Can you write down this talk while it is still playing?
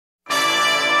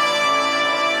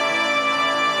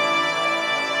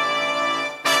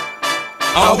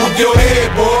I'll whoop your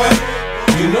head, boy.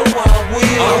 You know I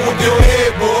will. I'll whoop your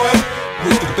head, boy.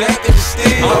 With the back of the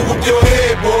steel. I'll whoop your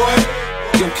head, boy.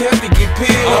 Your cap to get peeled.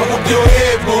 I'll whoop your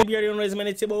head, boy. You already know this, man.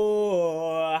 It's your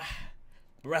boy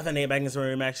BrothaNate back in some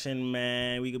reaction,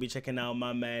 man. We gonna be checking out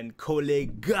my man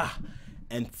Kollegah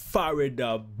and Farid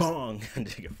Bang.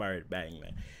 Farid Bang,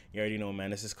 man. You already know, man.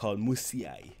 This is called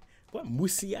Musiye. What?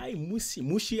 Musiye?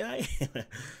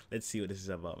 Let's see what this is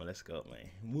about, man. Let's go, man.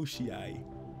 Musiye.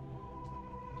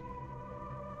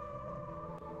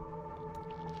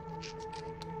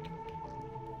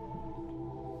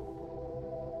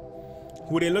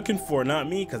 Who they looking for? Not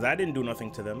me, because I didn't do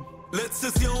nothing to them.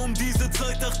 Letztes Jahr diese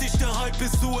Zeit dachte ich, der Hype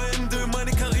ist zu Ende.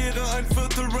 Meine Karriere ein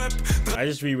Viertel Rap. I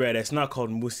just reread it. It's not called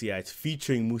Musiye. It's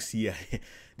featuring Musiye.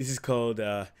 This is called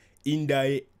In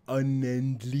Die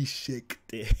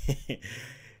Unendlichkeit.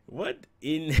 What?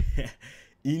 In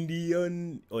die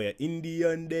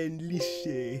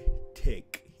Unendlichkeit.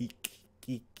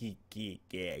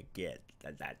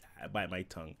 I bite my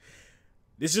tongue.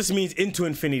 This just means into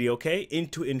infinity, okay?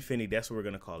 Into infinity, that's what we're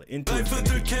gonna call it. Into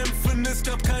infinity. In die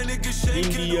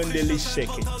Unendlichkeit.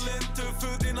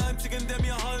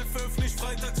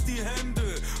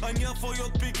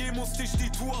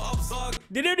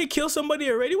 Did they already kill somebody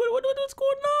already? What's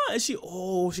going on? Is she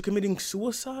she committing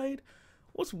suicide?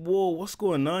 What's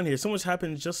going on here? So much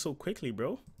happened just so quickly,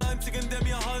 bro. Why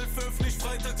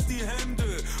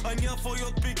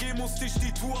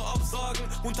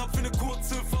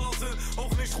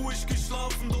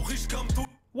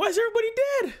is everybody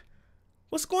dead?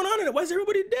 What's going on in it? Why is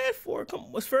everybody dead for?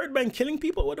 Was Farid Bang killing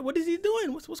people? What is he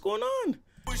doing? What's going on?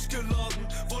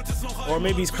 Or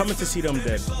maybe he's coming to see them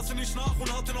dead.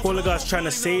 Kollegah's trying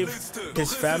to save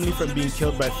his family from being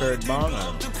killed by Farid Bang.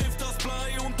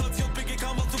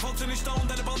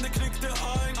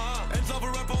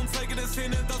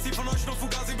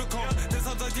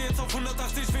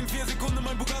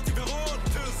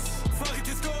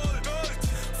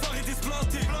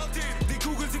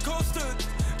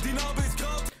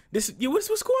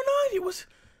 What's going on here?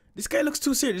 This guy looks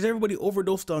too serious. Everybody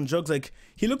overdosed on drugs. Like,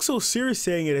 he looks so serious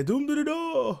saying it. Like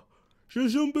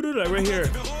right here.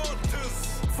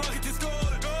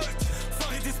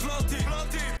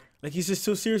 Like, he's just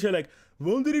so serious here. Like,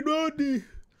 like,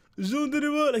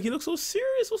 he looks so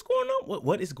serious. What's going on?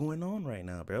 What is going on right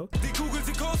now, bro?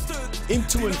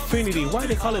 Into infinity. Why do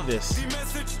they call it this?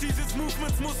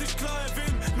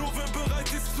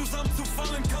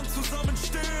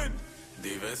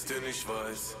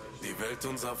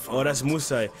 Oh, that's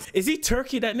Musiye. Is he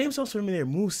Turkey? That name sounds familiar.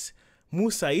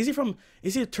 Musiye.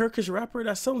 Is he a Turkish rapper?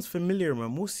 That sounds familiar,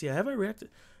 man. Musiye. Have I reacted?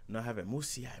 No, I haven't.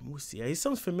 Musiye. He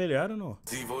sounds familiar. I don't know.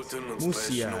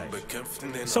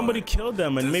 Musiye. Somebody killed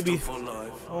them and maybe.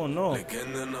 Oh no.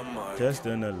 Just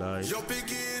in the light.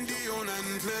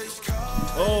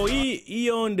 Oh,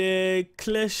 he on the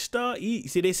Kleshta.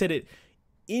 See, they said it.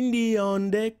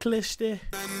 Indian de Kleshte.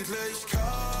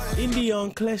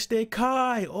 Indian Kleshte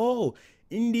Kai. Oh,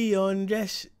 Indian den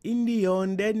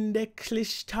de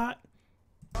Kleshta.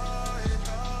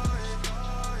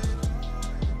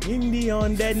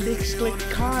 Indian den de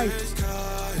Kleshta.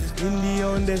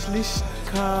 Indian des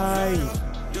Lichtkeit.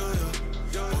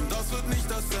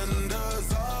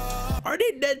 Are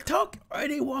they dead talk? Are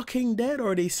they walking dead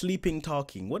or are they sleeping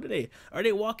talking? What are they? Are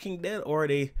they walking dead or are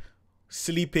they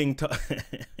sleeping talk?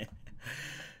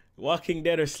 Walking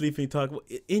dead or sleeping talk?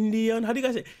 Indian, how do you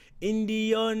guys say?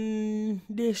 Indian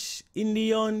this,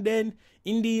 Indian den,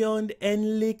 Indian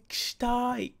and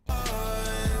Lichtkeit.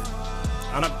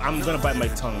 I'm gonna bite my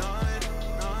tongue.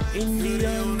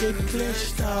 Indian den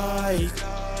Lichtkeit.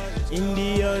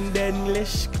 Indian den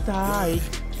Lichtkeit.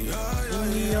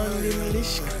 Indian den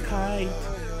Lichtkeit.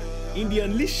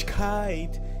 Indian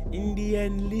Lichtkeit.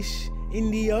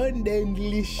 Indian den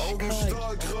Lichtkeit.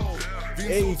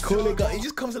 Hey, Kollegah, he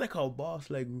just comes like a boss,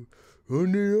 like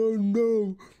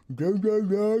Kollegah.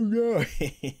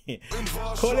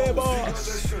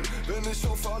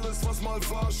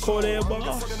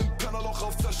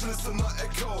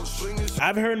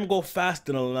 I've heard him go fast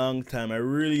in a long time. I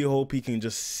really hope he can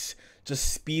just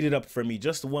speed it up for me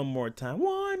just one more time.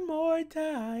 One more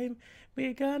time.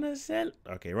 We're gonna sell.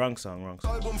 Okay, wrong song. In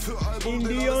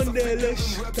die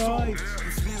Unendlichkeit.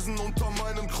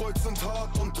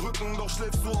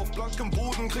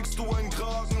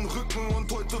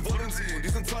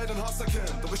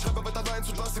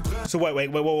 So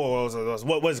wait.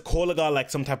 What was Kollegah like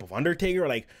some type of Undertaker?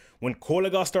 Like when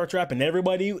Kollegah starts rapping,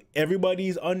 everybody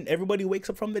wakes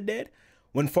up from the dead.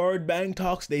 When Farid Bang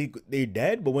talks, they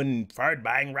dead, but when Farid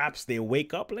Bang raps, they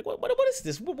wake up. Like what is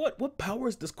this? What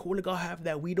powers does Kollegah have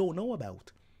that we don't know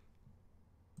about?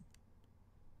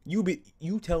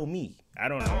 You tell me. I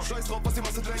don't know.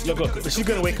 Look, she's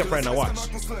gonna wake up right now.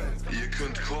 Watch. Look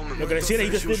at that. See that? He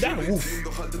just did that. Woof.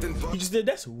 He just did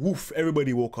that. Woof.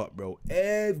 Everybody woke up, bro.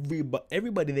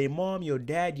 Everybody. Their mom, your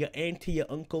dad, your auntie, your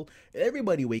uncle.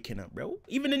 Everybody waking up, bro.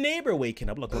 Even the neighbor waking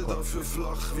up. Look. What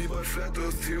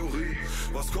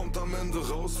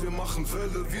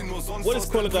is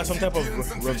Kollegah? Some type of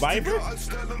reviver?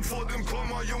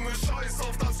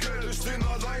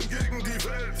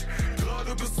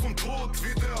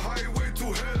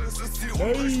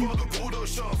 Hey.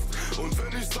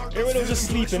 Everyone was just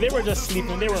sleeping. They were just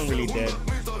sleeping. They weren't really dead.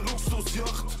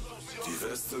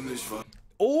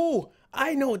 Oh,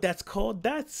 I know what that's called.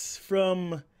 That's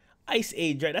from Ice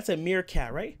Age, right? That's a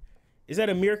meerkat, right? Is that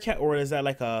a meerkat or is that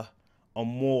like a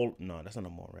mole? No, that's not a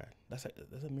mole rat. That's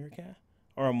a meerkat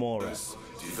or a mole rat. Stuffed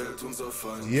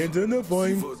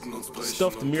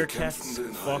meerkats,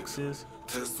 foxes.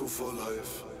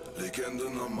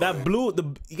 That blue,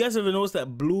 you guys ever notice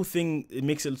that blue thing? It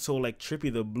makes it so like trippy.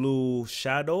 The blue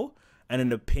shadow and then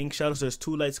the pink shadow. So there's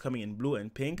two lights coming in, blue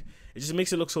and pink. It just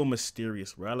makes it look so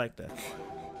mysterious, bro. I like that.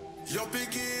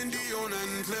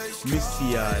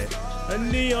 Musiye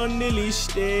in die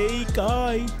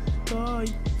Unendlichkeit.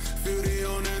 Für die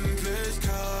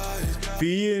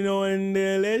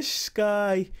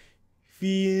Unendlichkeit.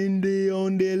 Für die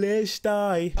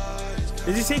Unendlichkeit.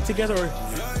 Does he say it together or?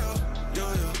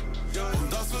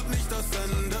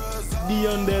 Die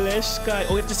Unendlichkeit.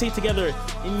 Oh, we have to say it together.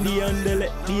 In die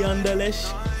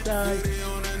Unendlichkeit.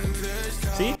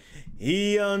 See?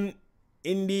 In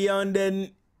die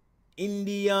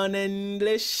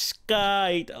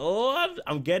Unendlichkeit. Oh,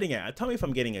 I'm getting it. Tell me if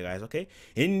I'm getting it, guys, okay?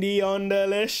 In die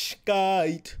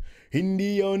Unendlichkeit. In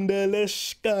die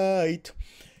Unendlichkeit.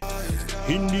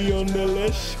 In die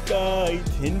Unendlichkeit.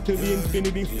 Into the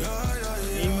infinity.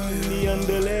 In die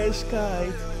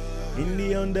Unendlichkeit. In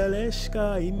die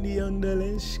Unendlichkeit. In die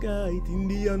Unendlichkeit. In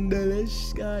die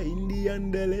Unendlichkeit. In die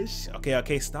Unendlichkeit.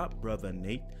 Okay, stop,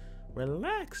 BrothaNate.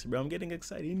 Relax, bro. I'm getting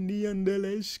excited. In die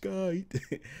Unendlichkeit.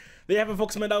 There you have it,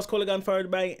 folks, man. That was Kollegah Farid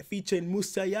Bang featuring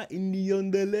Musiye in die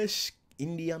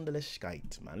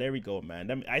Unendlichkeit, man. There we go,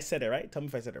 man. I said it right. Tell me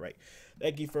if I said it right.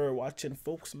 Thank you for watching,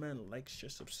 folks, man. Like, share,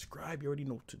 subscribe. You already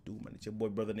know what to do, man. It's your boy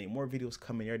BrothaNate. More videos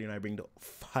coming. You already know I bring the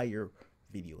fire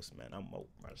videos, man. I'm out,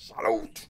 man. Salute.